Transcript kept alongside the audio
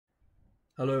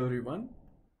Hello everyone,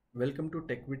 welcome to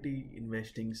Techvity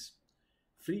Investing's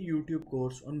free YouTube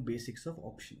course on basics of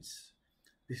options.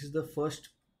 This is the first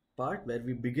part where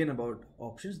we begin about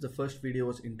options. The first video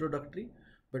was introductory,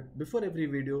 but before every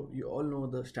video you all know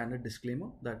the standard disclaimer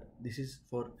that this is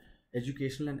for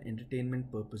educational and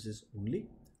entertainment purposes only.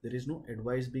 There is no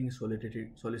advice being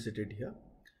solicited here.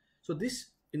 So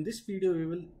in this video we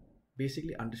will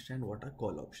basically understand what are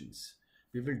call options.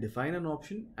 We will define an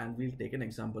option and we'll take an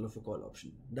example of a call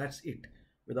option. That's it.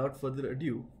 Without further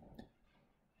ado,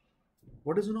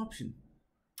 what is an option?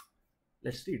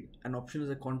 Let's read. An option is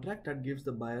a contract that gives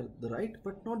the buyer the right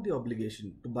but not the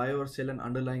obligation to buy or sell an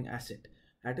underlying asset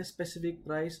at a specific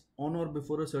price on or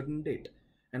before a certain date.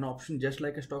 An option, just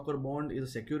like a stock or bond, is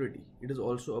a security. It is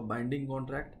also a binding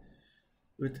contract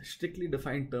with strictly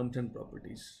defined terms and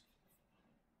properties.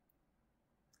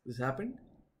 This happened?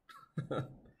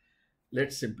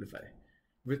 Let's simplify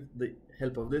with the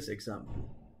help of this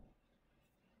example.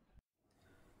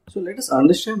 So let us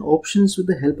understand options with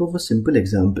the help of a simple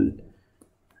example.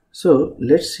 So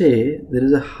let's say there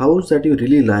is a house that you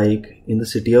really like in the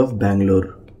city of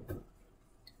Bangalore.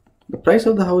 The price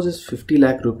of the house is 50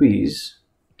 lakh rupees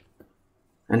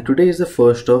and today is the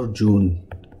 1st of June.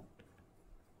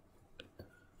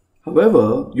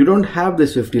 However, you don't have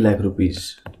this 50 lakh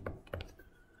rupees,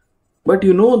 but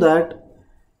you know that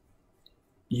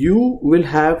you will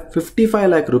have 55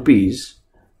 lakh rupees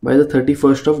by the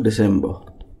 31st of December,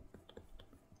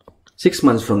 6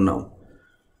 months from now.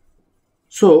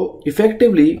 So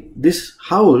effectively this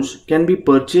house can be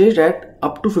purchased at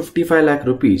up to 55 lakh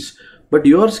rupees, but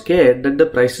you are scared that the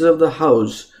prices of the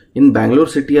house in Bangalore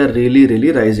city are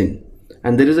really rising,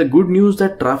 and there is a good news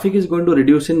that traffic is going to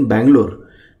reduce in Bangalore,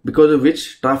 because of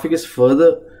which the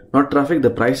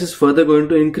price is further going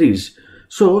to increase.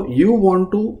 So you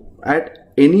want to at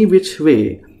any which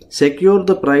way secure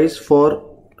the price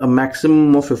for a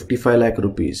maximum of 55 lakh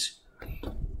rupees.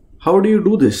 How do you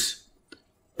do this?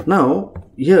 Now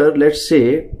here let's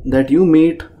say that you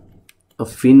meet a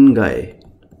fin guy,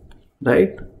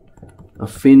 right? A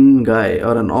fin guy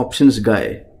or an options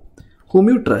guy whom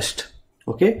you trust.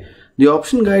 Okay, the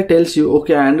option guy tells you,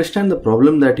 okay, I understand the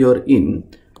problem that you're in,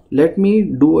 let me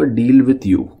do a deal with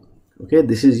you. Okay,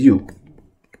 this is you.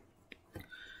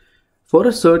 For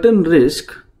a certain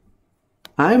risk,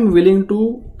 I am willing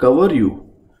to cover you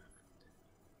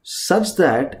such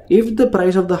that if the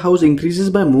price of the house increases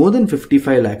by more than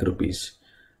 55 lakh rupees,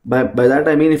 by that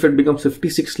I mean if it becomes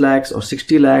 56 lakhs or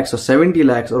 60 lakhs or 70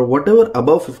 lakhs or whatever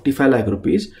above 55 lakh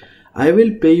rupees, I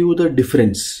will pay you the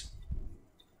difference.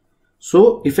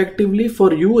 So effectively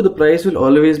for you the price will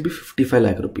always be 55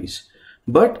 lakh rupees,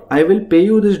 but I will pay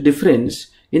you this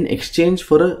difference in exchange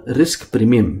for a risk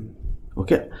premium.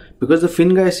 Okay, because the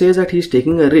fin guy says that he's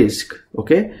taking a risk.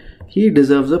 Okay, he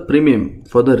deserves a premium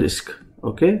for the risk.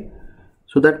 Okay,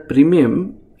 so that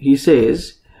premium, he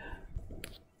says,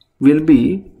 will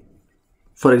be,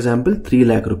 for example, 3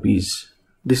 lakh rupees.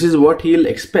 This is what he'll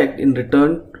expect in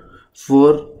return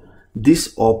for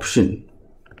this option.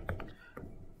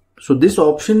 So this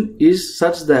option is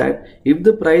such that if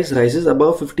the price rises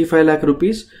above 55 lakh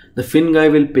rupees, the fin guy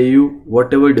will pay you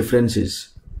whatever difference is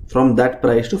from that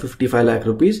price to 55 lakh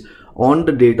rupees on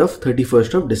the date of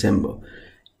 31st of December.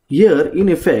 Here in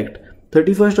effect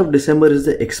 31st of December is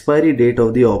the expiry date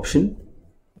of the option.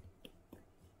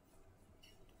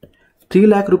 3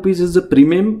 lakh rupees is the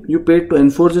premium you paid to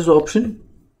enforce this option.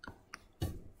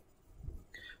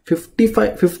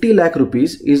 50 lakh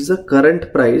rupees is the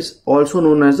current price, also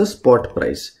known as the spot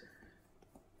price.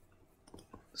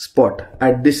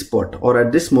 At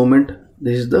this moment,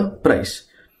 this is the price.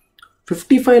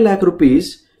 55 lakh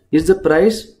rupees is the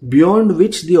price beyond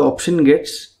which the option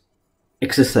gets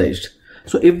exercised.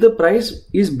 So if the price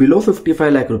is below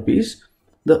 55 lakh rupees,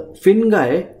 the fin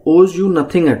guy owes you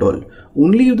nothing at all.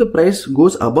 Only if the price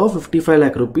goes above 55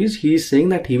 lakh rupees, he is saying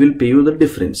that he will pay you the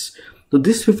difference. So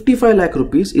this 55 lakh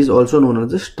rupees is also known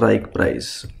as the strike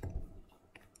price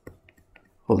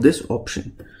of this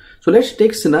option. So let's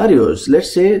take scenarios.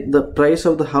 Let's say the price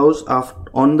of the house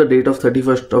on the date of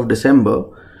 31st of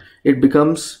December, it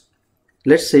becomes,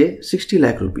 let's say, 60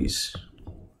 lakh rupees.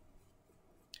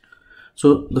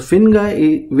 So the fin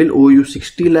guy will owe you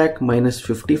 60 lakh minus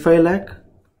 55 lakh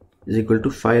is equal to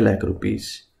 5 lakh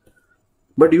rupees.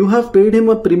 But you have paid him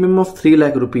a premium of 3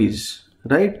 lakh rupees,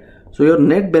 right? So your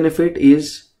net benefit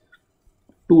is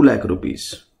 2 lakh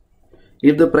rupees.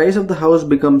 If the price of the house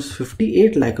becomes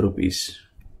 58 lakh rupees,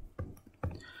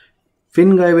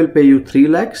 fin guy will pay you 3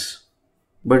 lakhs,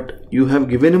 but you have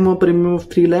given him a premium of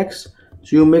 3 lakhs,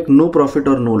 so you make no profit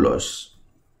or no loss.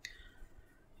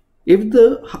 If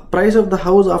the price of the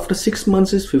house after 6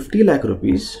 months is 50 lakh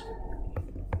rupees,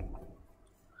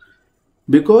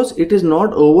 because it is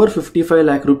not over 55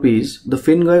 lakh rupees, the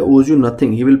fin guy owes you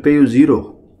nothing. He will pay you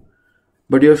zero.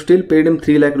 But you have still paid him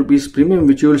 3 lakh rupees premium,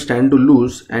 which you will stand to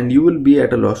lose, and you will be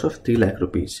at a loss of 3 lakh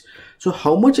rupees. So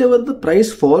how much ever the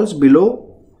price falls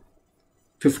below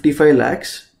 55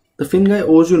 lakhs, the fin guy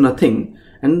owes you nothing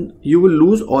and you will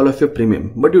lose all of your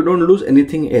premium, but you don't lose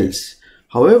anything else.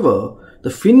 However, the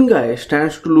fin guy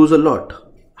stands to lose a lot.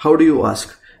 How do you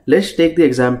ask? Let's take the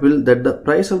example that the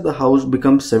price of the house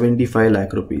becomes 75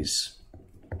 lakh rupees.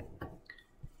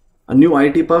 A new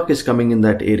IT park is coming in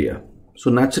that area. So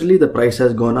naturally the price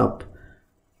has gone up.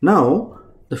 Now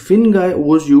the fin guy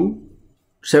owes you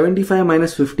 75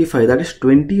 minus 55, that is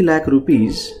 20 lakh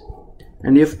rupees,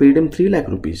 and you have paid him 3 lakh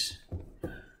rupees.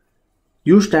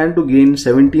 You stand to gain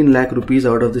 17 lakh rupees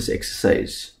out of this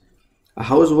exercise. A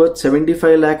house worth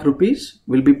 75 lakh rupees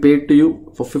will be paid to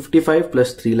you for 55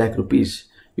 plus 3 lakh rupees.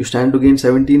 You stand to gain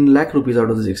 17 lakh rupees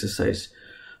out of this exercise.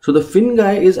 So the fin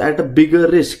guy is at a bigger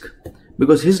risk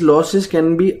because his losses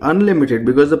can be unlimited,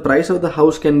 because the price of the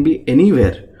house can be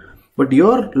anywhere. But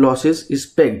your losses is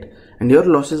pegged and your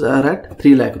losses are at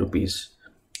 3 lakh rupees.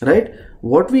 Right?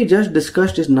 What we just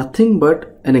discussed is nothing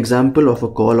but an example of a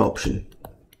call option.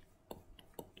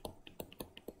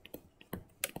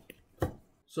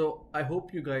 So I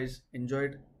hope you guys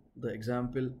enjoyed the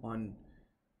example on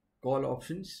call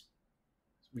options.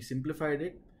 We simplified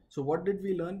it. So what did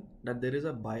we learn? That there is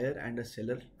a buyer and a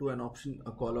seller to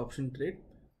a call option trade.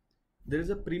 There is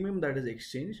a premium that is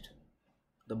exchanged.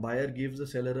 The buyer gives the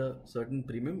seller a certain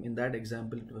premium. In that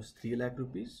example, it was 3 lakh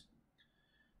rupees.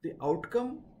 The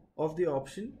outcome of the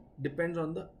option depends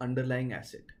on the underlying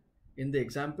asset. In the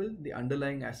example, the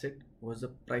underlying asset was the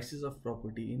prices of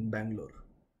property in Bangalore,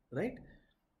 right?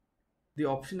 The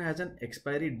option has an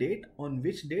expiry date on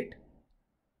which date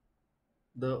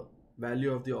the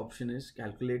value of the option is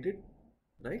calculated,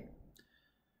 right?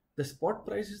 The spot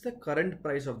price is the current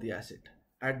price of the asset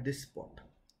at this spot.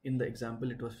 In the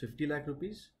example, it was 50 lakh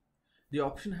rupees. The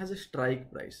option has a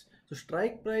strike price. So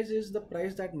strike price is the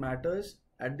price that matters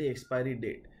at the expiry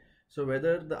date. So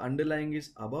whether the underlying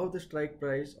is above the strike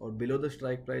price or below the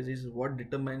strike price is what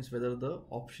determines whether the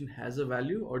option has a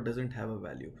value or doesn't have a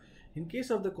value. In case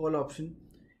of the call option,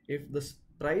 if the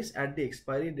price at the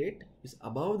expiry date is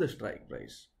above the strike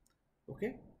price,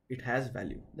 okay, it has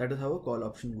value. That is how a call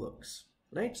option works,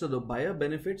 right? So the buyer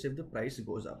benefits if the price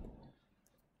goes up.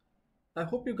 I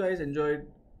hope you guys enjoyed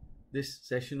this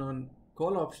session on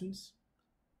call options.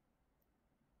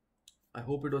 I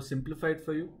hope it was simplified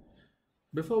for you.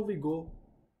 Before we go,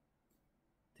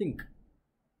 think.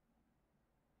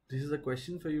 This is a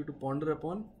question for you to ponder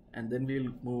upon, and then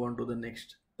we'll move on to the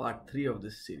next part 3 of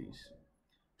this series.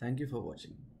 Thank you for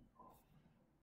watching.